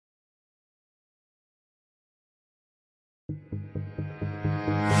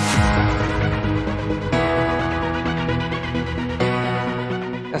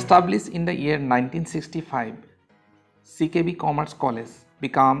Established in the year 1965, CKB Commerce College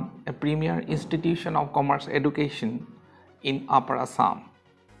became a premier institution of commerce education in Upper Assam.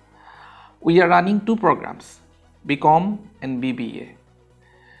 We are running two programs, BCom and BBA.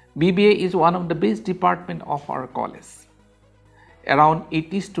 BBA is one of the best departments of our college. Around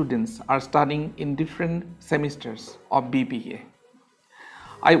 80 students are studying in different semesters of BBA.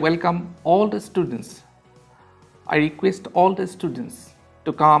 I welcome all the students. I request all the students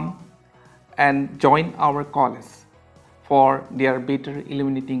to come and join our college for their better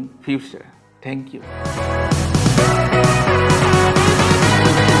illuminating future. Thank you.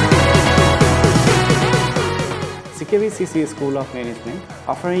 CKBCC School of Management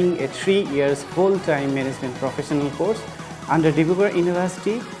offering a 3 years full-time management professional course under Dibrugarh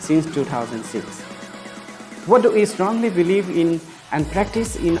University since 2006. What do we strongly believe in and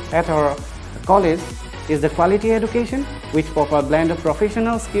practice at our college is the quality education which offers a blend of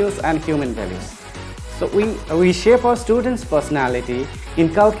professional skills and human values. So we shape our students' personality,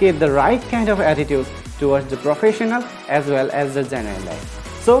 inculcate the right kind of attitude towards the professional as well as the general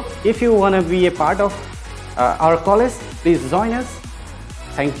life. So if you want to be a part of our college, please join us.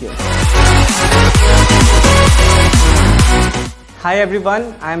 Thank you. Hi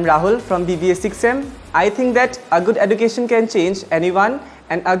everyone, I am Rahul from BBA 6M. I think that a good education can change anyone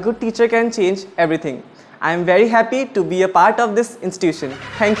and a good teacher can change everything. I am very happy to be a part of this institution.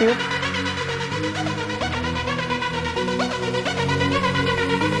 Thank you.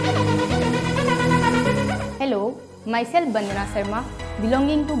 Hello, myself Bandana Sharma,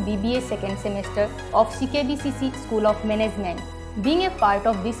 belonging to BBA second semester of CKBCC School of Management. Being a part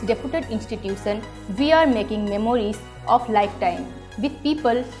of this reputed institution, we are making memories of lifetime. With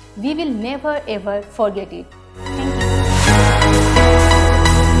people, we will never ever forget it. Thank you.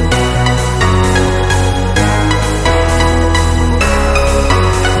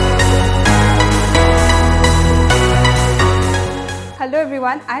 Hello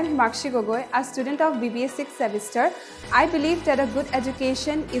everyone, I am Himakshi Gogoi, a student of BBA 6th semester. I believe that a good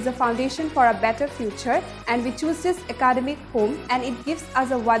education is a foundation for a better future, and we choose this academic home and it gives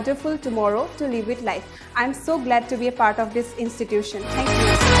us a wonderful tomorrow to live with life. I am so glad to be a part of this institution. Thank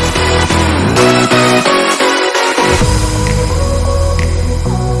you.